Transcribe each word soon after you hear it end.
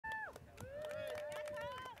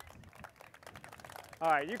All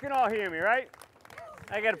right, you can all hear me, right?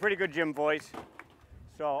 I got a pretty good gym voice.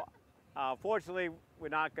 So, fortunately, we're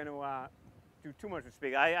not going to do too much to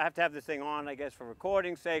speak. I have to have this thing on, I guess, for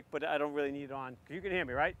recording's sake, but I don't really need it on. You can hear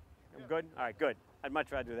me, right? I'm good? All right, good. I'd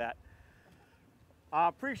much rather do that. I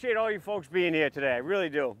appreciate all you folks being here today. I really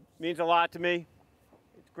do. It means a lot to me.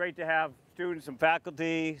 It's great to have students, some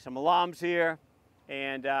faculty, some alums here,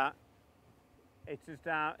 and it's just,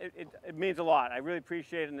 it means a lot. I really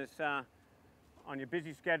appreciate in this, on your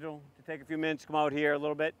busy schedule, to take a few minutes, come out here a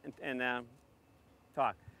little bit and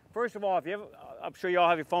talk. First of all, if you have, I'm sure you all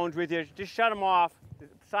have your phones with you, just shut them off,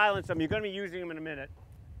 silence them. You're going to be using them in a minute,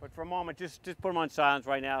 but for a moment, just put them on silence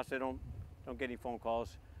right now so they don't get any phone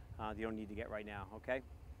calls you don't need to get right now, okay?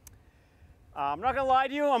 I'm not going to lie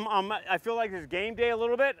to you, I feel like this game day a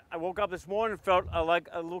little bit. I woke up this morning and felt like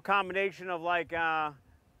a little combination of like,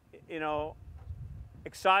 you know,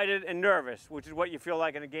 excited and nervous, which is what you feel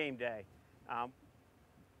like in a game day.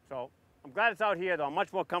 So I'm glad it's out here, though. I'm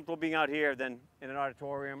much more comfortable being out here than in an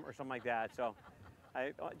auditorium or something like that. So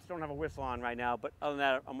I just don't have a whistle on right now, but other than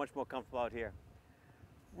that, I'm much more comfortable out here.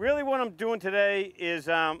 Really what I'm doing today is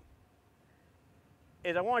I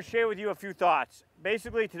want to share with you a few thoughts.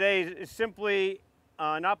 Basically, today is simply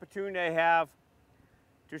an opportunity I have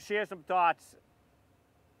to share some thoughts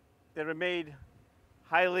that are made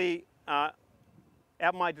highly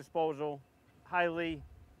at my disposal, highly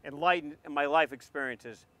enlightened in my life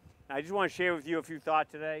experiences. And I just want to share with you a few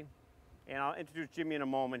thoughts today, and I'll introduce Jimmy in a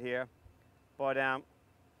moment here. But I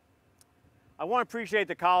want to appreciate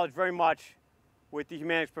the college very much with the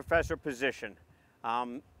Humanics professor position.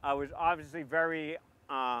 I was obviously very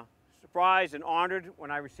surprised and honored when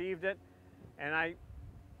I received it. And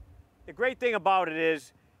the great thing about it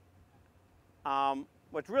is,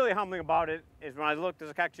 what's really humbling about it is when I look,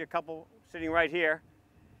 there's actually a couple sitting right here,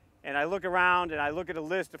 and I look around and I look at a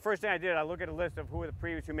list. The first thing I did, I look at a list of who the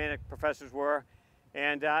previous Humanics professors were,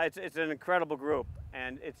 and it's an incredible group.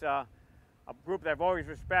 And it's a group that I've always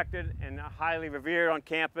respected and highly revered on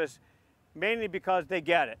campus, mainly because they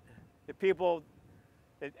get it. The people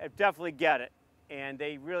that definitely get it, and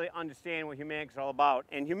they really understand what Humanics is all about.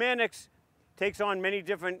 And Humanics takes on many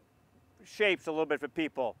different shapes a little bit for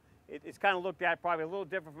people. It's kind of looked at probably a little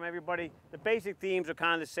different from everybody. The basic themes are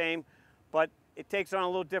kind of the same, but it takes on a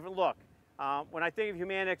little different look. When I think of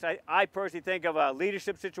Humanics, I personally think of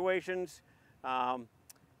leadership situations,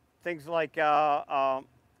 things like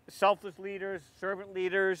selfless leaders, servant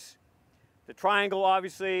leaders, the triangle,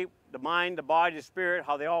 obviously, the mind, the body, the spirit,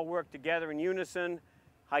 how they all work together in unison,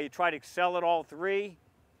 how you try to excel at all three.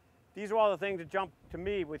 These are all the things that jump to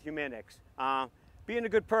me with Humanics. Being a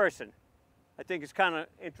good person, I think, is kind of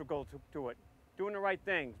integral to it. Doing the right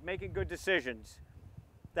things, making good decisions,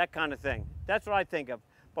 that kind of thing. That's what I think of.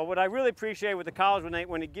 But what I really appreciate with the college,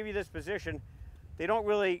 when they give you this position, they don't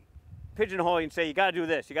really pigeonhole you and say, you got to do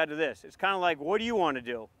this, you got to do this. It's kind of like, what do you want to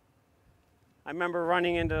do? I remember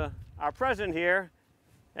running into our president here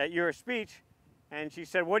at your speech, and she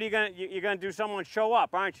said, what are you going to, you're going to do someone show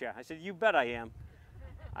up, aren't you? I said, you bet I am.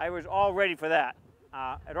 I was all ready for that.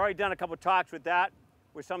 I'd already done a couple of talks with that,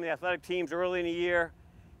 with some of the athletic teams early in the year,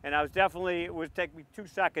 and I was definitely, it would take me 2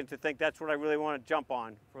 seconds to think that's what I really want to jump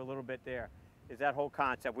on for a little bit there, is that whole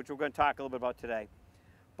concept, which we're going to talk a little bit about today.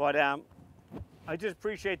 But I just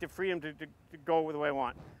appreciate the freedom to go the way I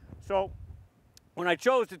want. So when I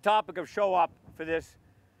chose the topic of show up for this,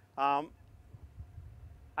 I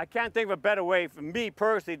can't think of a better way for me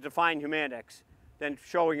personally to define Humanics than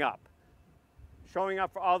showing up. Showing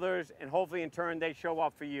up for others, and hopefully in turn they show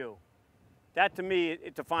up for you. That to me,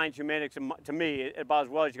 it defines Humanics, to me, about as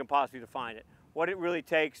well as you can possibly define it. What it really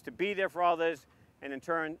takes to be there for others, and in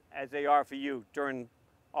turn, as they are for you during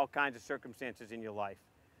all kinds of circumstances in your life.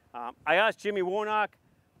 I asked Jimmy Warnock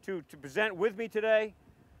to present with me today,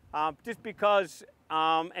 just because,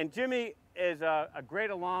 and Jimmy is a great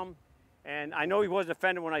alum, and I know he was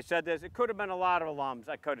offended when I said this. It could have been a lot of alums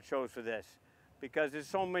I could have chose for this, because there's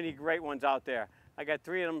so many great ones out there. I got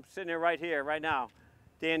 3 of them sitting here, right now.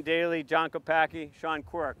 Dan Daly, John Kopacki, Sean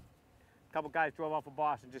Quirk. A couple guys drove off of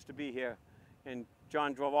Boston just to be here, and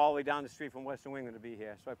John drove all the way down the street from Western New England to be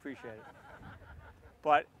here, so I appreciate it.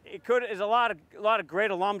 But there's a lot of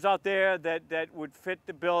great alums out there that would fit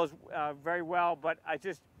the bills very well, but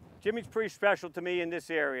Jimmy's pretty special to me in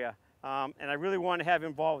this area, and I really want to have him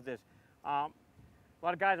involved with this. A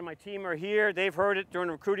lot of guys on my team are here. They've heard it during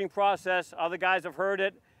the recruiting process. Other guys have heard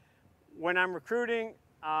it. When I'm recruiting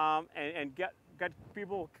and got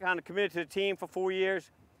people kind of committed to the team for 4 years,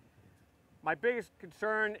 my biggest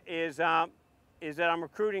concern is that I'm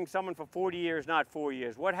recruiting someone for 40 years, not 4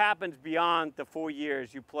 years. What happens beyond the 4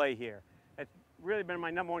 years you play here? really been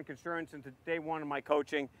my #1 concern since day one of my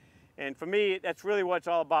coaching. And for me, that's really what it's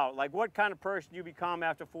all about. Like, what kind of person you become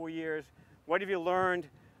after 4 years, what have you learned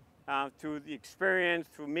through the experience,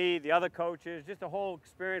 through me, the other coaches, just the whole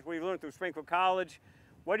experience, what you learned through Springfield College.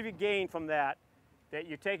 What have you gained from that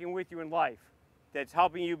you're taking with you in life, that's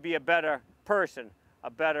helping you be a better person, a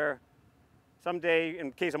better, someday,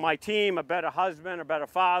 in the case of my team, a better husband, a better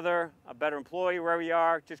father, a better employee, wherever you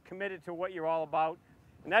are, just committed to what you're all about.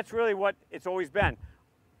 And that's really what it's always been.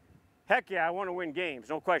 Heck yeah, I want to win games,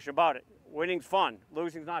 no question about it. Winning's fun,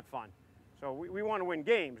 losing's not fun. So we want to win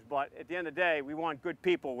games, but at the end of the day, we want good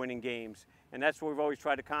people winning games. And that's what we've always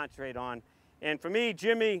tried to concentrate on. And for me,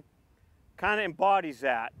 Jimmy kind of embodies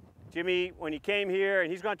that. Jimmy, when he came here,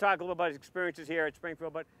 and he's going to talk a little about his experiences here at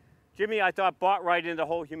Springfield, but Jimmy, I thought, bought right into the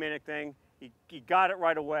whole Humanics thing. He got it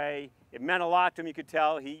right away. It meant a lot to him, you could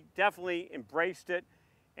tell. He definitely embraced it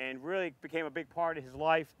and really became a big part of his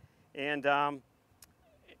life. And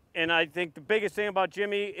I think the biggest thing about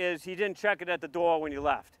Jimmy is he didn't check it at the door when he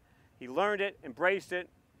left. He learned it, embraced it,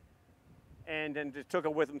 and then just took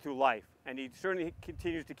it with him through life. And he certainly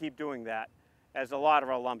continues to keep doing that, as a lot of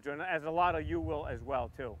our alums do, and as a lot of you will as well,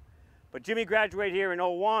 too. But Jimmy graduated here in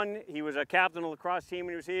 '01. He was a captain of the lacrosse team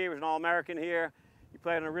when he was here. He was an All-American here. He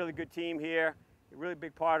played on a really good team here, a really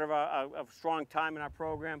big part of a strong time in our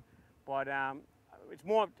program. But it's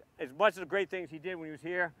more, as much as the great things he did when he was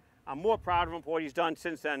here, I'm more proud of him for what he's done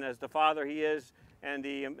since then as the father he is and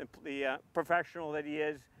the professional that he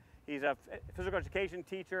is. He's a physical education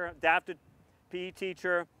teacher, adapted PE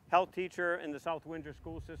teacher, health teacher in the South Windsor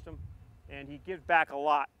school system, and he gives back a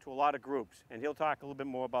lot to a lot of groups, and he'll talk a little bit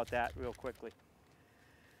more about that real quickly.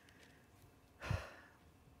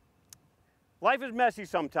 Life is messy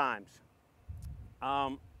sometimes.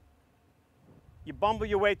 You bumble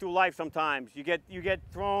your way through life sometimes. You get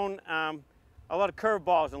thrown a lot of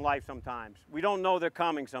curveballs in life sometimes. We don't know they're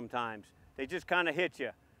coming sometimes. They just kind of hit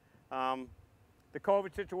you. The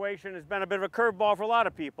COVID situation has been a bit of a curveball for a lot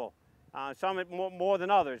of people, some more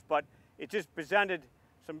than others, but it just presented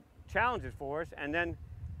some challenges for us. And then,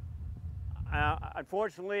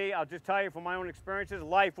 unfortunately, I'll just tell you from my own experiences,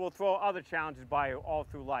 life will throw other challenges by you all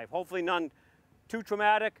through life. Hopefully none too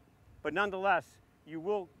traumatic, but nonetheless, you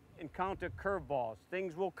will encounter curveballs.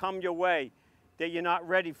 Things will come your way that you're not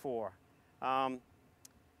ready for.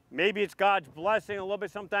 Maybe it's God's blessing a little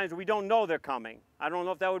bit sometimes. We don't know they're coming. I don't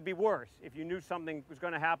know if that would be worse if you knew something was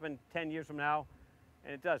going to happen 10 years from now,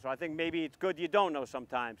 and it does. So I think maybe it's good you don't know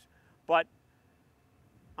sometimes. But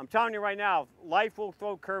I'm telling you right now, life will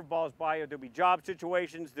throw curveballs by you. There'll be job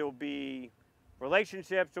situations, there'll be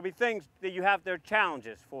relationships, there'll be things that you have, there are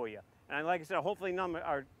challenges for you. And like I said, hopefully none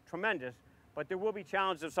are tremendous, but there will be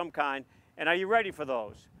challenges of some kind. And are you ready for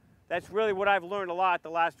those? That's really what I've learned a lot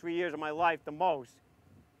the last 3 years of my life the most,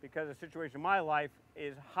 because the situation in my life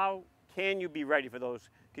is how can you be ready for those?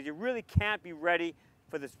 Because you really can't be ready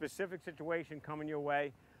for the specific situation coming your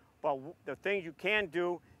way. But the things you can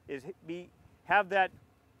do is have that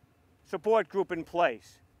support group in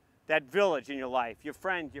place, that village in your life, your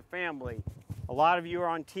friends, your family. A lot of you are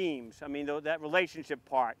on teams. I mean, that relationship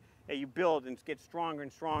part that you build and get stronger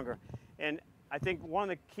and stronger. And I think one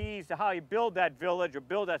of the keys to how you build that village or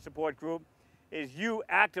build that support group is you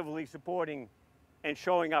actively supporting and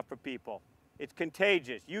showing up for people. It's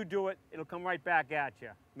contagious. You do it, it'll come right back at you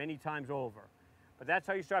many times over. But that's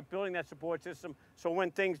how you start building that support system, so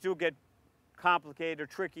when things do get complicated or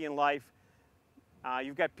tricky in life,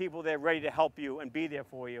 you've got people there ready to help you and be there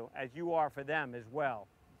for you, as you are for them as well.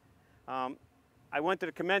 I went to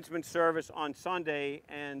the commencement service on Sunday,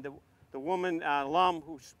 and the woman, alum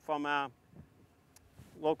who's from a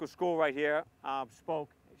local school right here,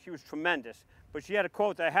 spoke. She was tremendous. But she had a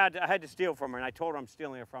quote that I had to steal from her, and I told her I'm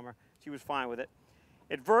stealing it from her. She was fine with it.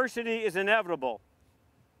 Adversity is inevitable.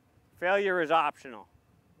 Failure is optional.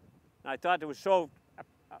 And I thought it was so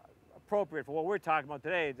appropriate for what we're talking about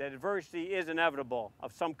today, that adversity is inevitable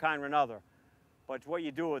of some kind or another. But what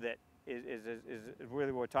you do with it is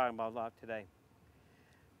really what we're talking about a lot today.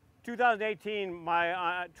 2018,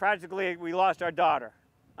 tragically, we lost our daughter.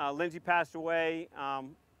 Lindsay passed away,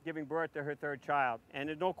 giving birth to her third child. And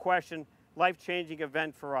there's no question, life-changing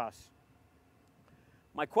event for us.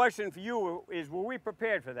 My question for you is, were we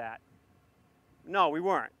prepared for that? No, we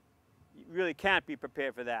weren't. You really can't be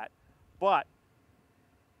prepared for that. But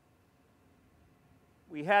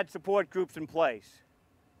we had support groups in place.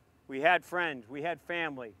 We had friends, we had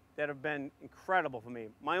family that have been incredible for me.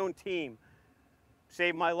 My own team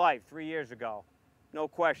saved my life 3 years ago. No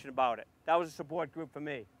question about it. That was a support group for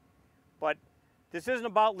me. But this isn't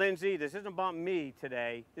about Lindsay, this isn't about me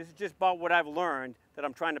today. This is just about what I've learned that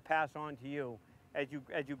I'm trying to pass on to you. as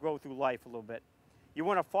you grow through life a little bit. You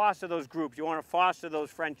want to foster those groups. You want to foster those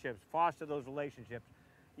friendships, foster those relationships.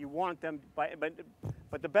 You want them,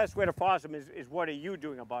 but the best way to foster them is what are you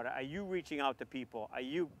doing about it? Are you reaching out to people? Are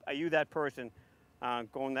you that person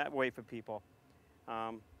going that way for people?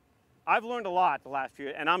 I've learned a lot the last few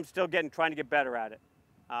years, and I'm still trying to get better at it.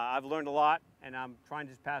 I've learned a lot, and I'm trying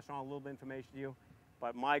to just pass on a little bit of information to you.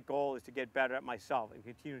 But my goal is to get better at myself and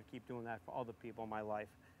continue to keep doing that for other people in my life.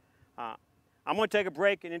 I'm going to take a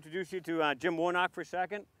break and introduce you to Jim Warnock for a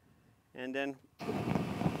second, and then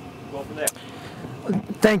go from there.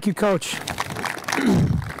 Thank you, Coach.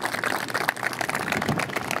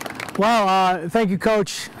 Well, thank you,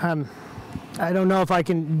 Coach. I don't know if I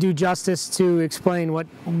can do justice to explain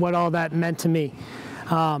what all that meant to me.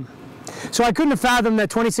 So I couldn't have fathomed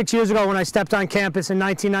that 26 years ago when I stepped on campus in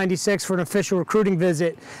 1996 for an official recruiting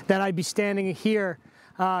visit that I'd be standing here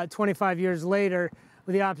 25 years later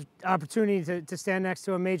with the opportunity to stand next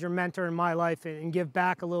to a major mentor in my life and give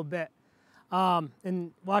back a little bit.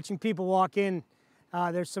 And watching people walk in,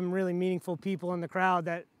 there's some really meaningful people in the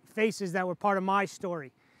crowd, faces that were part of my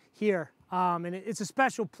story here. And it's a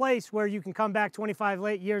special place where you can come back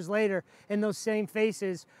 25 years later and those same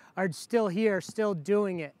faces are still here, still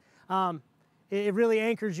doing it. It really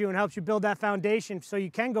anchors you and helps you build that foundation so you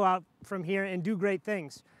can go out from here and do great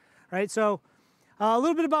things, right? So a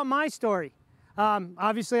little bit about my story.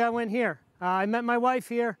 Obviously, I went here. I met my wife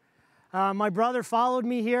here. My brother followed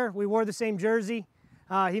me here. We wore the same jersey.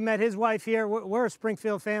 He met his wife here. We're a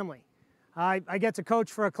Springfield family. I get to coach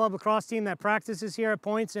for a club lacrosse team that practices here at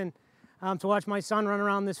points, and to watch my son run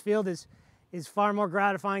around this field is far more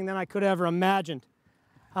gratifying than I could have ever imagined.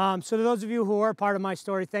 So to those of you who are part of my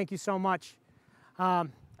story, thank you so much. I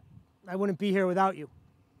wouldn't be here without you.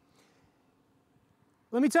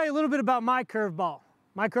 Let me tell you a little bit about my curveball.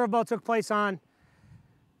 My curveball took place on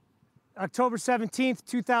October 17th,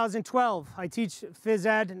 2012. I teach phys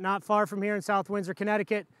ed not far from here in South Windsor,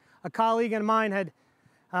 Connecticut. A colleague of mine had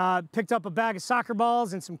picked up a bag of soccer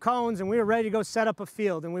balls and some cones, and we were ready to go set up a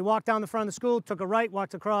field. And we walked down the front of the school, took a right,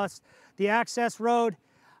 walked across the access road,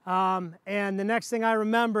 and the next thing I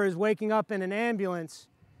remember is waking up in an ambulance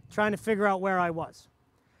trying to figure out where I was.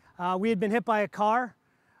 We had been hit by a car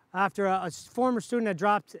after a former student had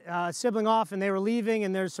dropped a sibling off, and they were leaving,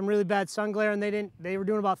 and there's some really bad sun glare, and they were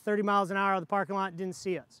doing about 30 miles an hour out of the parking lot and didn't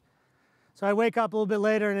see us. So I wake up a little bit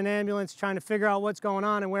later in an ambulance trying to figure out what's going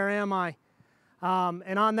on and where am I.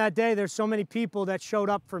 And on that day, there's so many people that showed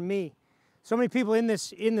up for me. So many people in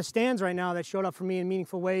the stands right now that showed up for me in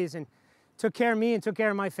meaningful ways and took care of me and took care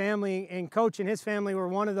of my family, and Coach and his family were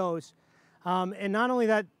one of those. And not only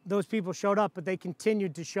that those people showed up, but they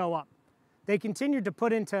continued to show up. They continued to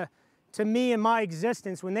put into me and my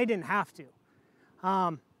existence when they didn't have to.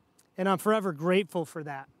 And I'm forever grateful for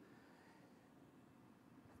that.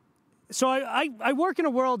 So I work in a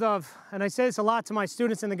world of, and I say this a lot to my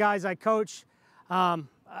students and the guys I coach,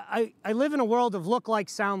 I live in a world of look like,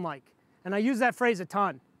 sound like. And I use that phrase a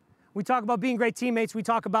ton. We talk about being great teammates. We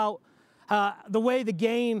talk about the way the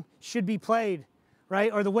game should be played,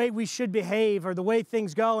 right? Or the way we should behave, or the way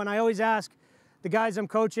things go. And I always ask the guys I'm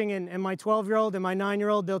coaching, and my 12-year-old and my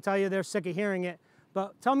 9-year-old, they'll tell you they're sick of hearing it.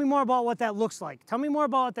 But tell me more about what that looks like. Tell me more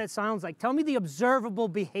about what that sounds like. Tell me the observable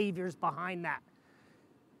behaviors behind that,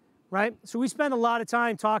 right? So we spend a lot of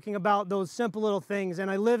time talking about those simple little things, and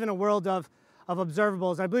I live in a world of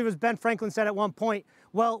observables. I believe it was Ben Franklin said at one point,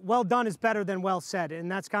 well done is better than well said, and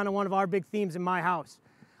that's kind of one of our big themes in my house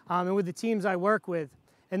and with the teams I work with.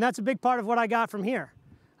 And that's a big part of what I got from here.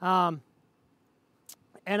 And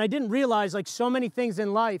I didn't realize, like so many things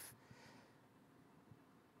in life,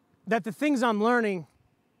 that the things I'm learning,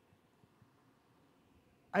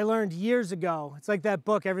 I learned years ago. It's like that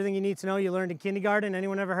book, Everything You Need to Know, you learned in kindergarten.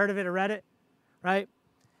 Anyone ever heard of it or read it? Right?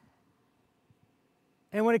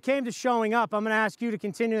 And when it came to showing up, I'm going to ask you to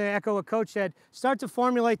continue to echo what Coach said. Start to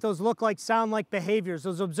formulate those look like, sound like behaviors,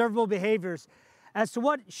 those observable behaviors, as to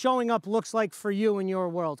what showing up looks like for you in your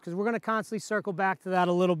world, because we're going to constantly circle back to that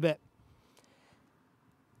a little bit.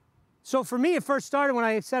 So for me, it first started when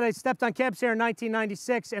I said I stepped on campus here in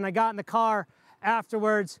 1996, and I got in the car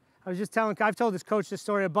afterwards. I was just telling, I've told this coach this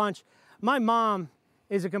story a bunch. My mom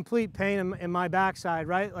is a complete pain in my backside,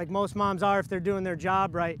 right? Like most moms are if they're doing their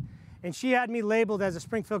job right. And she had me labeled as a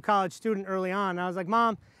Springfield College student early on. And I was like,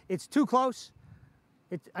 Mom, it's too close.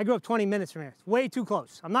 I grew up 20 minutes from here. It's way too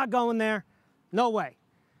close. I'm not going there. No way.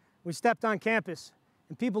 We stepped on campus,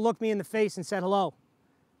 and people looked me in the face and said hello.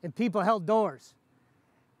 And people held doors.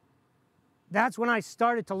 That's when I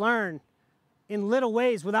started to learn in little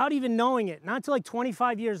ways without even knowing it, not until like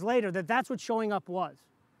 25 years later, that's what showing up was.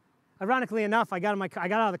 Ironically enough, I got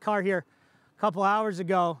out of the car here a couple hours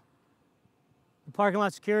ago, the parking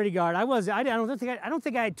lot security guard, I don't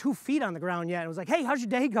think I had 2 feet on the ground yet. It was like, hey, how's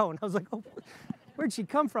your day going? I was like, oh, where'd she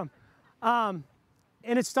come from? And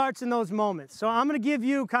it starts in those moments. So I'm going to give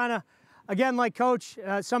you kind of, again, like Coach,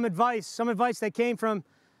 some advice that came from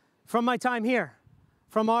my time here,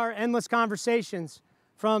 from our endless conversations,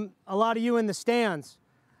 from a lot of you in the stands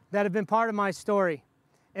that have been part of my story,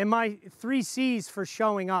 and my 3 C's for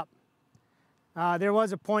showing up. There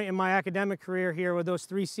was a point in my academic career here where those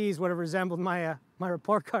 3 C's would have resembled my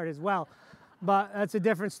report card as well, but that's a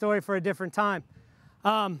different story for a different time.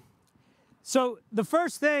 So the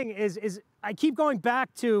first thing is I keep going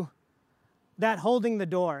back to that holding the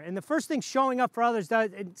door, and the first thing showing up for others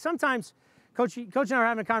does. And sometimes, Coach and I were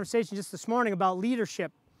having a conversation just this morning about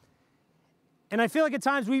leadership, and I feel like at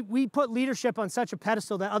times we put leadership on such a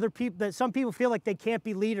pedestal that some people feel like they can't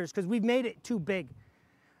be leaders because we've made it too big.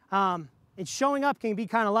 And showing up can be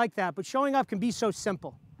kind of like that, but showing up can be so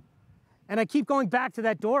simple. And I keep going back to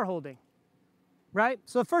that door holding, right?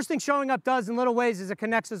 So the first thing showing up does in little ways is it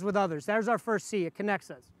connects us with others. There's our first C, it connects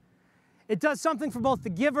us. It does something for both the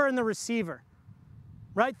giver and the receiver,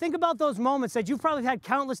 right? Think about those moments that you've probably had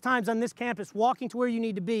countless times on this campus walking to where you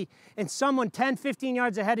need to be, and someone 10, 15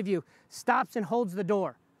 yards ahead of you stops and holds the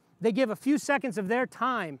door. They give a few seconds of their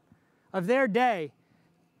time, of their day,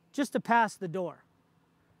 just to pass the door.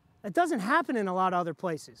 That doesn't happen in a lot of other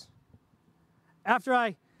places. After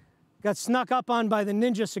I got snuck up on by the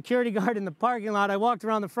ninja security guard in the parking lot, I walked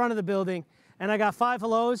around the front of the building and I got 5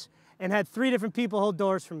 hellos and had 3 different people hold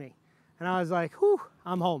doors for me. And I was like, whew,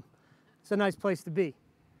 I'm home. It's a nice place to be,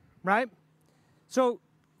 right? So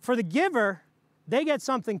for the giver, they get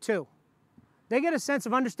something too. They get a sense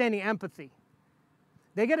of understanding empathy.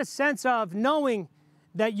 They get a sense of knowing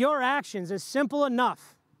that your actions, as simple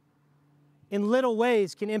enough, in little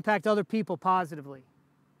ways can impact other people positively.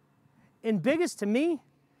 And biggest to me,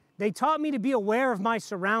 they taught me to be aware of my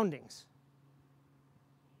surroundings,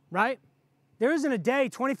 right? There isn't a day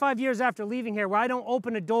 25 years after leaving here where I don't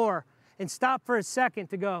open a door and stop for a second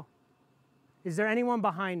to go, is there anyone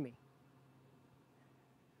behind me?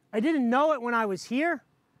 I didn't know it when I was here,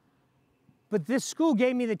 but this school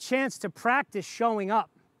gave me the chance to practice showing up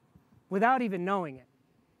without even knowing it,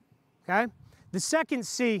 okay? The second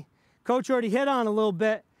C, Coach already hit on a little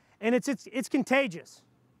bit, and it's contagious.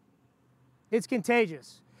 It's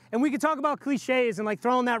contagious. And we could talk about cliches and like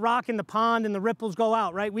throwing that rock in the pond and the ripples go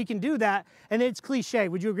out, right? We can do that, and it's cliche.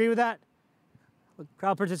 Would you agree with that?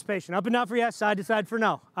 Crowd participation. Up and down for yes, side to side for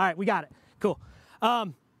no. All right, we got it. Cool.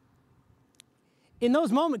 In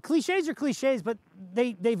those moments, cliches are cliches, but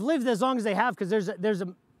they've lived as long as they have because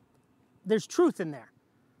there's truth in there,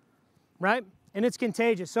 right? And it's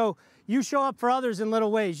contagious. So you show up for others in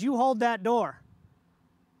little ways. You hold that door,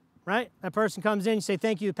 right? That person comes in, you say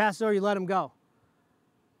thank you, you pass the door, you let them go.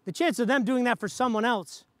 The chance of them doing that for someone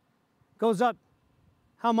else goes up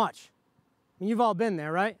how much? I mean, you've all been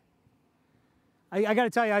there, right? I got to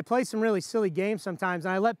tell you, I play some really silly games sometimes,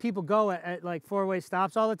 and I let people go at like 4-way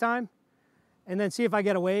stops all the time, and then see if I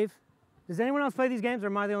get a wave. Does anyone else play these games, or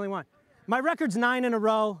am I the only one? My record's 9 in a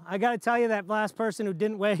row. I got to tell you, that last person who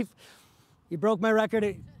didn't wave, he broke my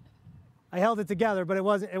record. I held it together, but it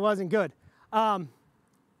wasn't good.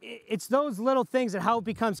 It's those little things and how it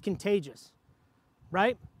becomes contagious,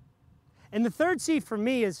 right? And the third C for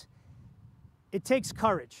me is it takes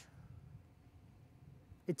courage.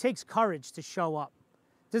 It takes courage to show up.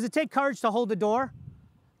 Does it take courage to hold the door?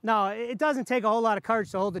 No, it doesn't take a whole lot of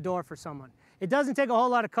courage to hold the door for someone. It doesn't take a whole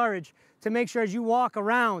lot of courage to make sure as you walk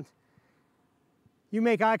around, you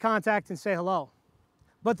make eye contact and say hello.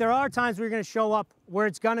 But there are times where you're going to show up where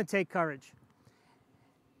it's going to take courage.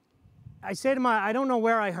 I say to I don't know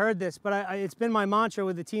where I heard this, but it's been my mantra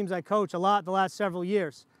with the teams I coach a lot the last several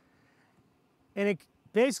years. And it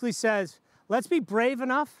basically says, let's be brave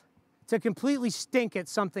enough to completely stink at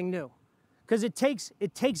something new. Because it takes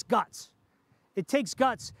guts. It takes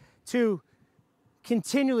guts to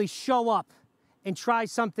continually show up and try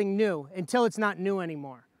something new until it's not new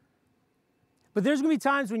anymore. But there's going to be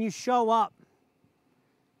times when you show up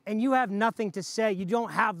and you have nothing to say. You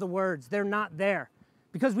don't have the words. They're not there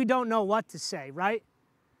because we don't know what to say, right?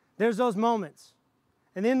 There's those moments.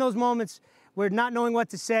 And in those moments where not knowing what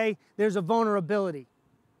to say, there's a vulnerability.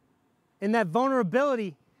 And that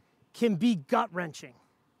vulnerability can be gut-wrenching.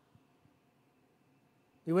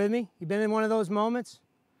 You with me? You been in one of those moments?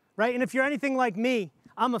 Right? And if you're anything like me,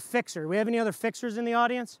 I'm a fixer. We have any other fixers in the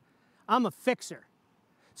audience? I'm a fixer.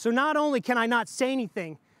 So not only can I not say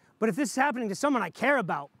anything, but if this is happening to someone I care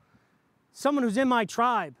about, someone who's in my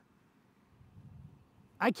tribe,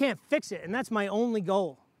 I can't fix it, and that's my only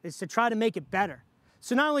goal, is to try to make it better.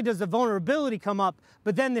 So not only does the vulnerability come up,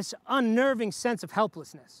 but then this unnerving sense of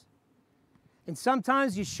helplessness. And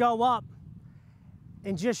sometimes you show up,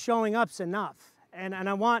 and just showing up's enough. And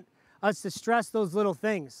I want us to stress those little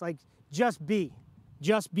things, like just be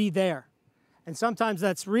there. And sometimes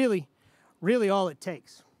that's really, really all it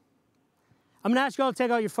takes. I'm gonna ask you all to take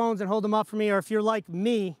out your phones and hold them up for me, or if you're like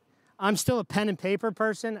me, I'm still a pen and paper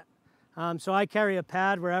person, so I carry a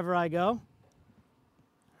pad wherever I go.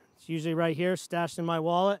 It's usually right here, stashed in my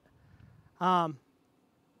wallet. I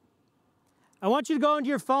want you to go into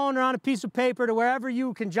your phone or on a piece of paper to wherever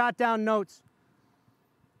you can jot down notes.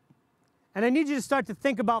 And I need you to start to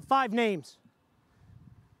think about 5 names.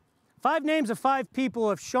 5 names of 5 people who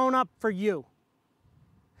have shown up for you.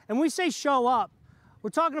 And when we say show up, we're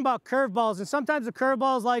talking about curveballs, and sometimes the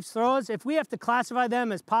curveballs life throws, if we have to classify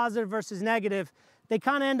them as positive versus negative, they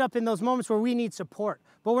kind of end up in those moments where we need support.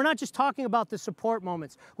 But we're not just talking about the support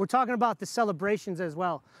moments. We're talking about the celebrations as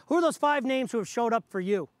well. Who are those 5 names who have showed up for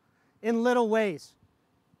you in little ways?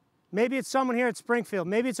 Maybe it's someone here at Springfield.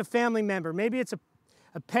 Maybe it's a family member. Maybe it's a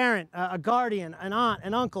parent, a guardian, an aunt,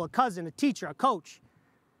 an uncle, a cousin, a teacher, a coach.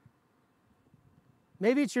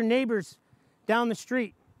 Maybe it's your neighbors down the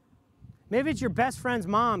street. Maybe it's your best friend's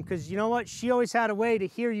mom, because you know what? She always had a way to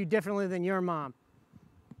hear you differently than your mom.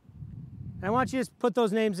 And I want you to just put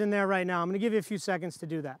those names in there right now. I'm going to give you a few seconds to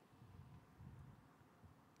do that.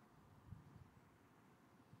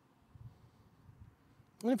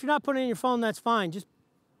 And if you're not putting it in your phone, that's fine. Just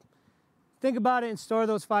think about it and store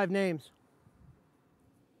those 5 names.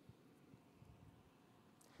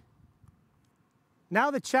 Now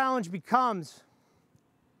the challenge becomes,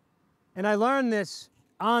 and I learned this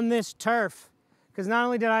on this turf, because not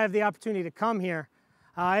only did I have the opportunity to come here,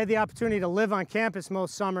 I had the opportunity to live on campus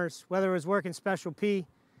most summers, whether it was working Special P,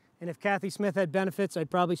 and if Kathy Smith had benefits,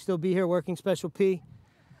 I'd probably still be here working Special P.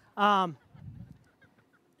 I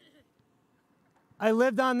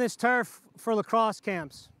lived on this turf for lacrosse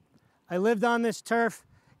camps. I lived on this turf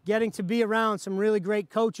getting to be around some really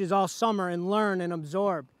great coaches all summer and learn and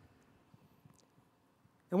absorb.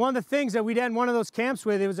 And one of the things that we'd end one of those camps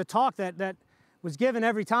with, it was a talk that was given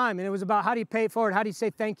every time, and it was about how do you pay it forward, how do you say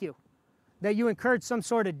thank you? That you incurred some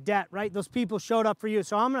sort of debt, right? Those people showed up for you.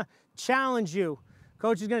 So I'm gonna challenge you,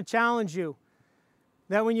 Coach is gonna challenge you,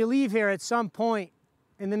 that when you leave here at some point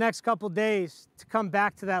in the next couple days, to come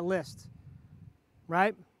back to that list,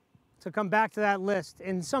 right? To come back to that list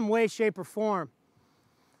in some way, shape, or form.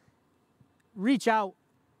 Reach out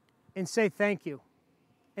and say thank you.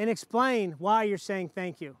 And explain why you're saying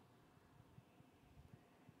thank you.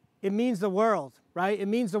 It means the world, right? It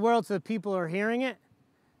means the world to the people who are hearing it,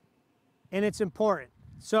 and it's important.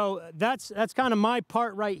 So that's kind of my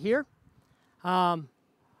part right here. But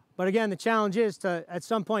again, the challenge is to, at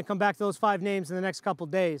some point, come back to those 5 names in the next couple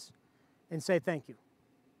days and say thank you.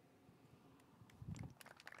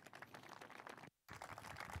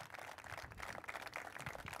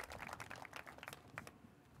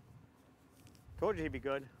 Told you he'd be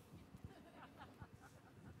good.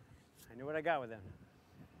 I knew what I got with him.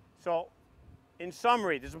 So, in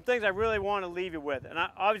summary, there's some things I really want to leave you with. And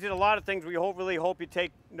obviously, a lot of things we really hope you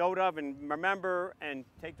take note of and remember and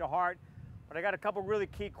take to heart. But I got a couple really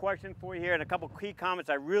key questions for you here and a couple key comments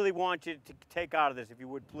I really want you to take out of this, if you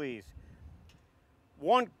would, please.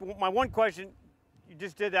 My one question, you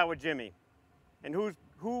just did that with Jimmy. And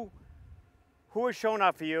who has shown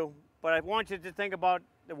up for you? But I want you to think about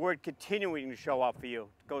the word continuing to show up for you.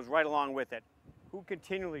 It goes right along with it. Who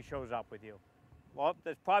continually shows up with you? Well,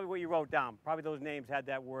 that's probably what you wrote down. Probably those names had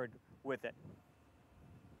that word with it.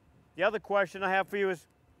 The other question I have for you is,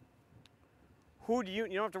 you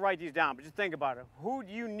don't have to write these down, but just think about it. Who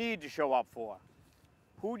do you need to show up for?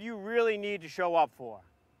 Who do you really need to show up for?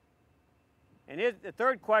 And the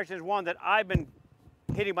third question is one that I've been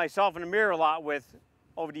hitting myself in the mirror a lot with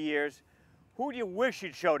over the years. Who do you wish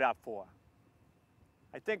you'd showed up for?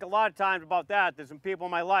 I think a lot of times about that, there's some people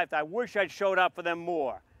in my life that I wish I'd showed up for them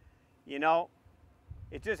more. You know,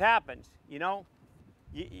 it just happens, you know.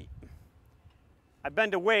 I've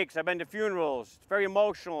been to wakes, I've been to funerals. It's very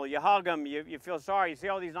emotional. You hug them, you feel sorry, you say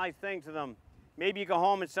all these nice things to them. Maybe you go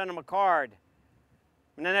home and send them a card,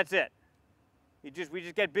 and then that's it. We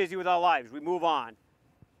just get busy with our lives. We move on.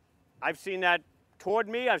 I've seen that toward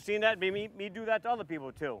me. I've seen that me do that to other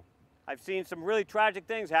people too. I've seen some really tragic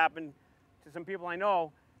things happen to some people I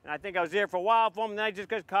know, and I think I was there for a while for them, and then I just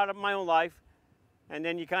got caught up in my own life, and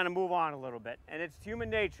then you kind of move on a little bit. And it's human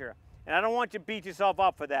nature, and I don't want you to beat yourself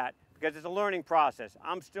up for that, because it's a learning process.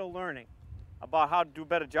 I'm still learning about how to do a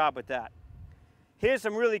better job with that. Here's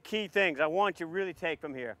some really key things I want you to really take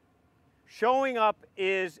from here. Showing up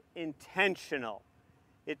is intentional.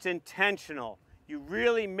 It's intentional. You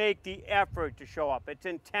really make the effort to show up. It's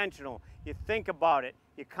intentional. You think about it.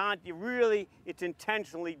 It's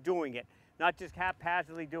intentionally doing it, not just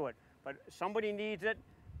haphazardly do it. But somebody needs it.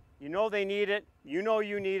 You know they need it. You know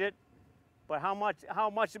you need it. But how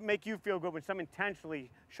much it make you feel good when someone intentionally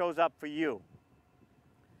shows up for you?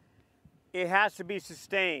 It has to be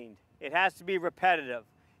sustained. It has to be repetitive.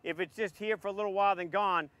 If it's just here for a little while then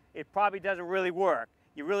gone, it probably doesn't really work.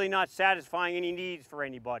 You're really not satisfying any needs for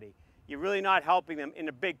anybody. You're really not helping them in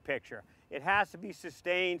the big picture. It has to be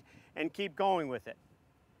sustained and keep going with it.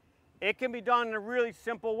 It can be done in a really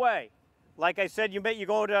simple way. Like I said, you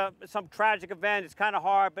go to some tragic event, it's kind of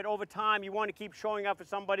hard, but over time you want to keep showing up for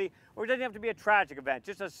somebody, or it doesn't have to be a tragic event,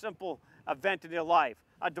 just a simple event in their life,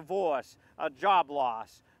 a divorce, a job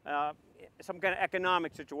loss, some kind of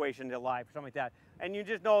economic situation in their life, or something like that. And you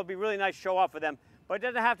just know it'd be really nice to show up for them, but it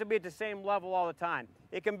doesn't have to be at the same level all the time.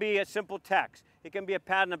 It can be a simple text. It can be a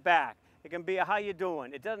pat on the back. It can be a how you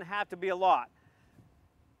doing. It doesn't have to be a lot.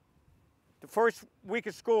 The first week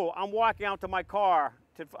of school, I'm walking out to my car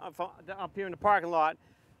up here in the parking lot.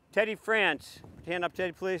 Teddy France, hand up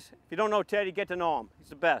Teddy please. If you don't know Teddy, get to know him. He's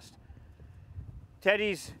the best.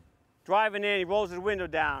 Teddy's driving in, he rolls his window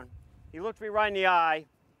down. He looks me right in the eye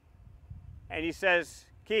and he says,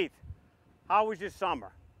 Keith, how was your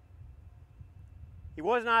summer? He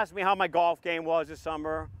wasn't asking me how my golf game was this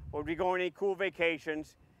summer or did we go on any cool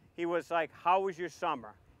vacations. He was like, how was your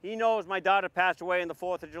summer? He knows my daughter passed away on the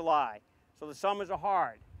 4th of July. So the summers are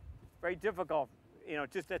hard, very difficult, you know,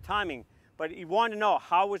 just the timing. But he wanted to know,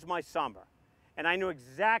 how was my summer? And I knew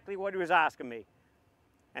exactly what he was asking me.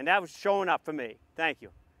 And that was showing up for me. Thank you.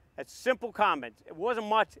 That's simple comments. It wasn't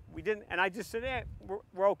much. We didn't, and I just said, hey,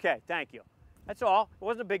 we're okay. Thank you. That's all. It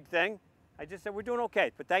wasn't a big thing. I just said, we're doing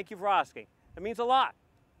okay, but thank you for asking. It means a lot.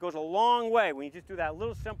 It goes a long way when you just do that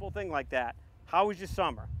little simple thing like that. How was your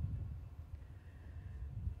summer?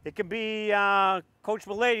 It could be Coach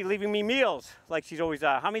Milady leaving me meals like she's always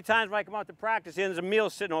How many times when I come out to practice, there's a meal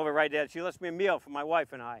sitting over right there. She lets me a meal for my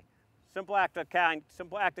wife and I. Simple act of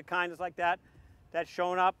kindness like that. That's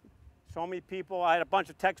showing up. So many people. I had a bunch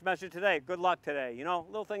of text messages today. Good luck today. You know,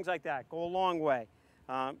 little things like that go a long way.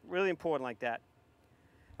 Really important like that.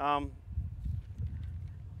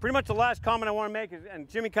 Pretty much the last comment I want to make is, and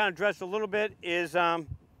Jimmy kind of addressed a little bit, is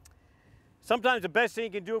sometimes the best thing you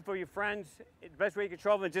can do for your friends, the best way you can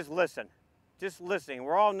show them is just listen. Just listening.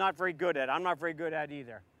 We're all not very good at it. I'm not very good at it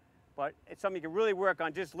either. But it's something you can really work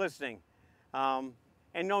on, just listening. And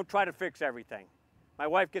don't try to fix everything. My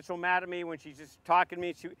wife gets so mad at me when she's just talking to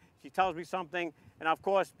me. She tells me something. And of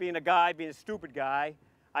course, being a stupid guy,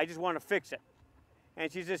 I just want to fix it.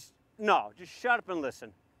 And she's just, no, just shut up and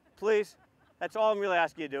listen. Please. That's all I'm really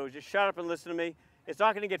asking you to do, is just shut up and listen to me. It's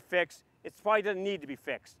not going to get fixed. It probably doesn't need to be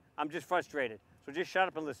fixed. I'm just frustrated. So just shut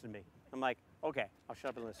up and listen to me. I'm like, okay, I'll shut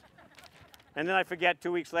up and listen. And then I forget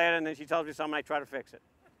 2 weeks later, and then she tells me something, I try to fix it.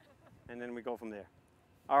 And then we go from there.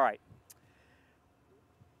 All right.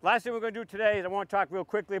 Last thing we're going to do today is I want to talk real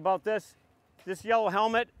quickly about this. This yellow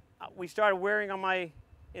helmet we started wearing on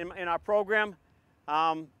in our program.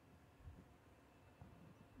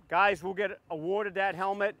 Guys will get awarded that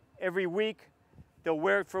helmet every week. They'll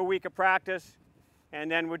wear it for a week of practice.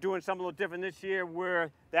 And then we're doing something a little different this year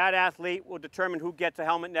where that athlete will determine who gets a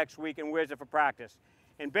helmet next week and wears it for practice.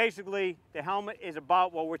 And basically, the helmet is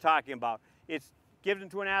about what we're talking about. It's given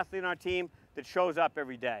to an athlete on our team that shows up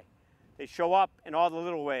every day. They show up in all the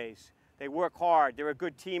little ways. They work hard. They're a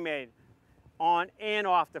good teammate on and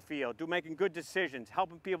off the field, making good decisions,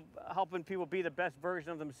 helping people be the best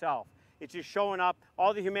version of themselves. It's just showing up,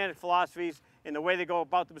 all the Humanics philosophies and the way they go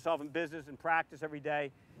about themselves in business and practice every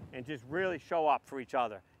day, and just really show up for each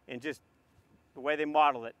other and just the way they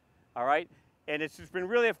model it, all right? And it's just been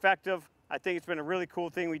really effective. I think it's been a really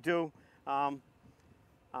cool thing we do. And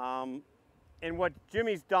what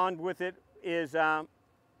Jimmy's done with it is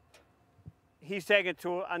he's taken it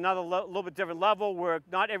to another little bit different level where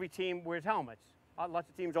not every team wears helmets.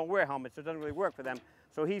 Lots of teams don't wear helmets, so it doesn't really work for them.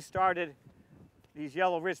 So he started these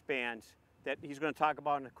yellow wristbands that he's going to talk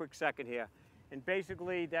about in a quick second here. And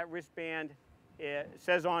basically that wristband, it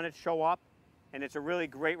says on it, show up, and it's a really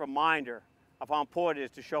great reminder of how important it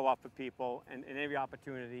is to show up for people in every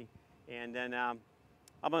opportunity. And then I'm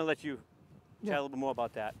going to let you chat a little bit more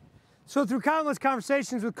about that. So through countless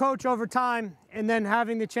conversations with Coach over time, and then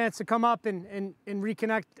having the chance to come up and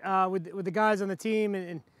reconnect with the guys on the team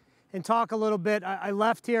and talk a little bit, I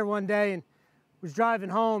left here one day and was driving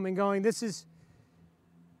home and going, this is,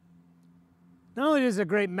 not only is it a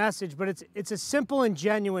great message, but it's a simple and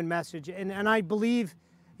genuine message. And I believe,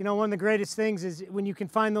 you know, one of the greatest things is when you can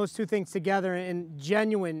find those two things together in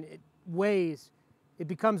genuine ways, it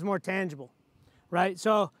becomes more tangible. right?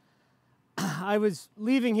 So I was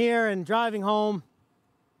leaving here and driving home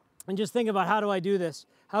and just thinking about, how do I do this?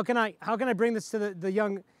 How can I bring this to the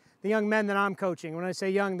young men that I'm coaching? When I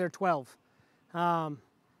say young, they're 12. For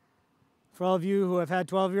all of you who have had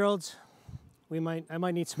 12-year-olds, I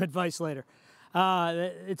might need some advice later.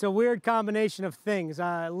 It's a weird combination of things.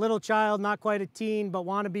 Little child, not quite a teen, but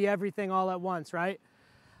want to be everything all at once, right?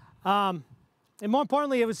 And more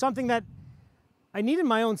importantly, it was something that I needed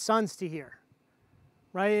my own sons to hear,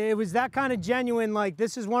 right? It was that kind of genuine, like,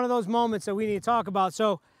 this is one of those moments that we need to talk about.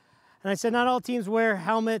 So, and I said, not all teams wear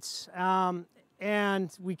helmets, and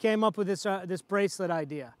we came up with this bracelet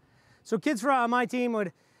idea. So kids on my team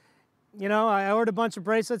would, you know, I ordered a bunch of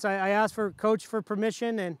bracelets. I asked coach for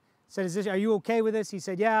permission and said, are you okay with this? He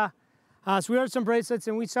said, yeah. So we ordered some bracelets,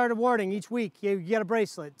 and we started awarding each week. You get a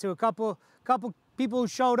bracelet to a couple people who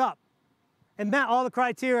showed up and met all the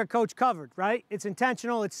criteria coach covered, right? It's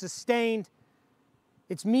intentional, it's sustained,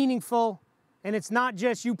 it's meaningful, and it's not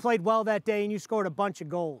just you played well that day and you scored a bunch of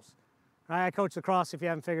goals. Right? I coach lacrosse if you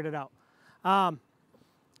haven't figured it out.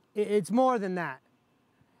 It's more than that.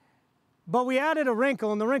 But we added a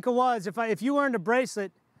wrinkle, and the wrinkle was, if you earned a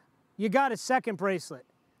bracelet, you got a second bracelet.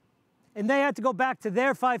 And they had to go back to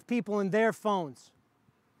their 5 people in their phones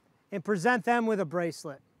and present them with a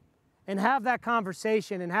bracelet and have that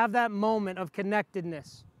conversation and have that moment of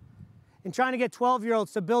connectedness and trying to get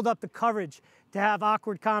 12-year-olds to build up the courage to have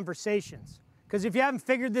awkward conversations. Because if you haven't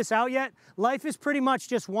figured this out yet, life is pretty much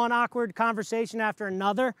just one awkward conversation after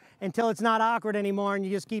another until it's not awkward anymore and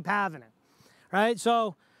you just keep having it, right?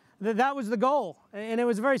 So that was the goal. And it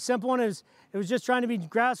was very simple, and it was just trying to be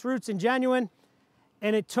grassroots and genuine.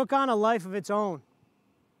 And it took on a life of its own.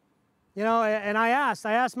 You know, and I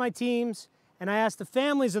asked my teams, and I asked the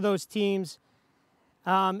families of those teams,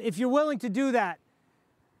 if you're willing to do that,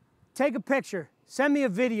 take a picture, send me a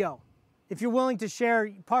video. If you're willing to share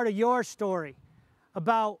part of your story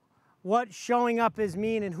about what showing up is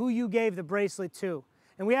mean and who you gave the bracelet to.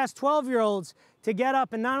 And we asked 12-year-olds to get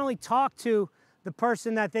up and not only talk to the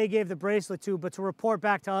person that they gave the bracelet to, but to report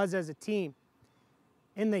back to us as a team.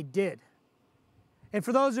 And they did. And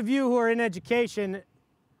for those of you who are in education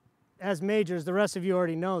as majors, the rest of you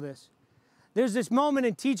already know this. There's this moment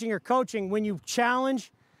in teaching or coaching when you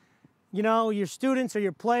challenge, you know, your students or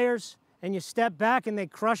your players, and you step back and they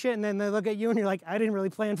crush it, and then they look at you and you're like, I didn't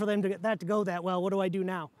really plan for them to get that to go that well. What do I do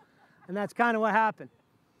now? And that's kind of what happened.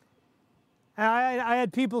 I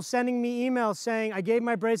had people sending me emails saying, I gave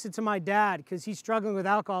my bracelet to my dad because he's struggling with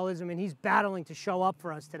alcoholism and he's battling to show up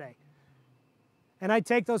for us today. And I'd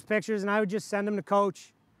take those pictures and I would just send them to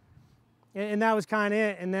coach. And that was kind of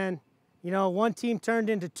it. And then, you know, one team turned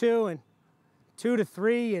into 2 and 2 to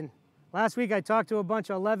 3. And last week I talked to a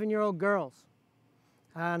bunch of 11-year-old girls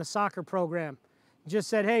on a soccer program. Just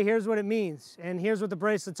said, hey, here's what it means. And here's what the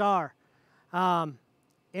bracelets are. And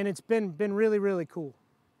it's been really, really cool.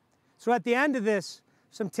 So at the end of this,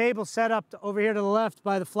 some tables set up over here to the left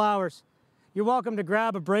by the flowers. You're welcome to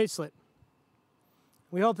grab a bracelet.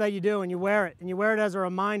 We hope that you do, and you wear it. And you wear it as a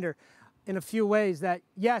reminder in a few ways that,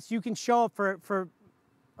 yes, you can show up for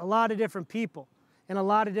a lot of different people in a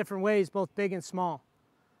lot of different ways, both big and small.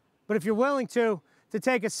 But if you're willing to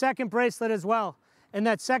take a second bracelet as well, and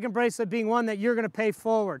that second bracelet being one that you're going to pay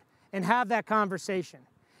forward and have that conversation.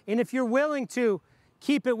 And if you're willing to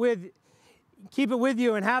keep it with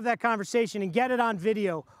you and have that conversation and get it on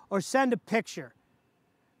video or send a picture,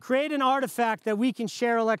 create an artifact that we can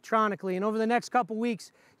share electronically, and over the next couple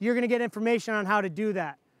weeks, you're going to get information on how to do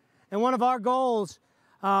that. And one of our goals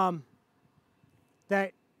that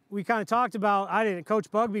we kind of talked about, I didn't, Coach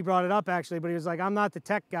Bugbee brought it up actually, but he was like, I'm not the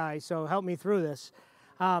tech guy, so help me through this,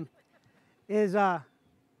 is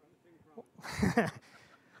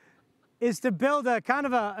to build a kind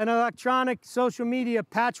of an electronic social media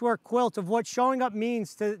patchwork quilt of what showing up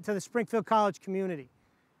means to the Springfield College community.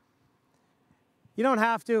 You don't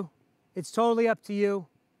have to. It's totally up to you.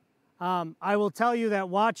 I will tell you that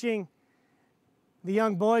watching the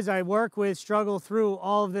young boys I work with struggle through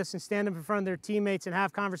all of this and stand up in front of their teammates and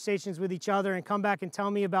have conversations with each other and come back and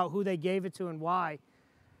tell me about who they gave it to and why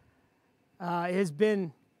has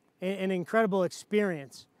been an incredible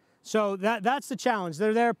experience. So that's the challenge.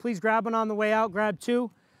 They're there. Please grab one on the way out. Grab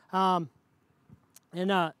 2. And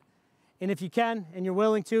if you can and you're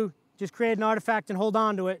willing to, just create an artifact and hold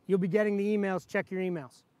on to it. You'll be getting the emails. Check your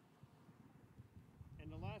emails.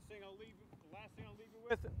 And the last thing I'll leave you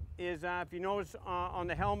with is if you notice on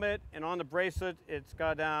the helmet and on the bracelet, it's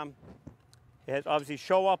got it has obviously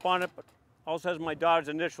show up on it, but also has my daughter's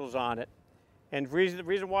initials on it. And the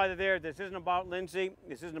reason why they're there, this isn't about Lindsay.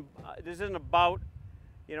 This isn't about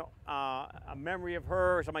a memory of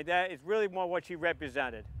her or something like that. It's really more what she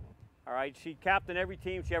represented. All right, she captained every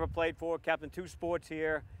team she ever played for, captained 2 sports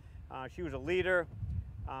here. She was a leader.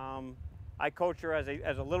 I coached her as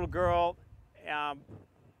a little girl.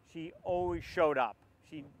 She always showed up.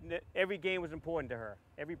 Every game was important to her.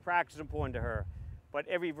 Every practice was important to her. But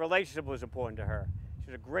every relationship was important to her.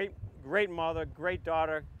 She was a great mother, great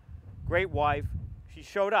daughter, great wife. She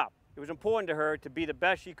showed up. It was important to her to be the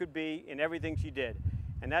best she could be in everything she did.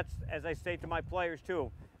 And that's, as I say to my players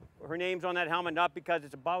too, her name's on that helmet not because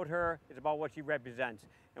it's about her, it's about what she represents.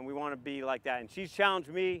 And we want to be like that. And she's challenged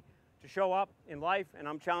me to show up in life, and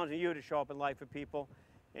I'm challenging you to show up in life for people.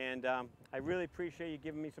 And I really appreciate you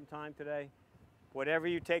giving me some time today. Whatever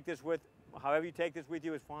you take this with, however you take this with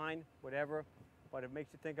you is fine, whatever. But it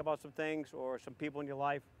makes you think about some things or some people in your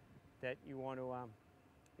life that you want to,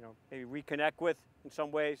 maybe reconnect with in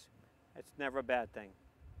some ways. It's never a bad thing.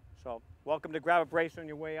 So welcome to grab a bracelet on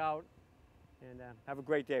your way out, and have a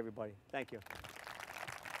great day, everybody. Thank you.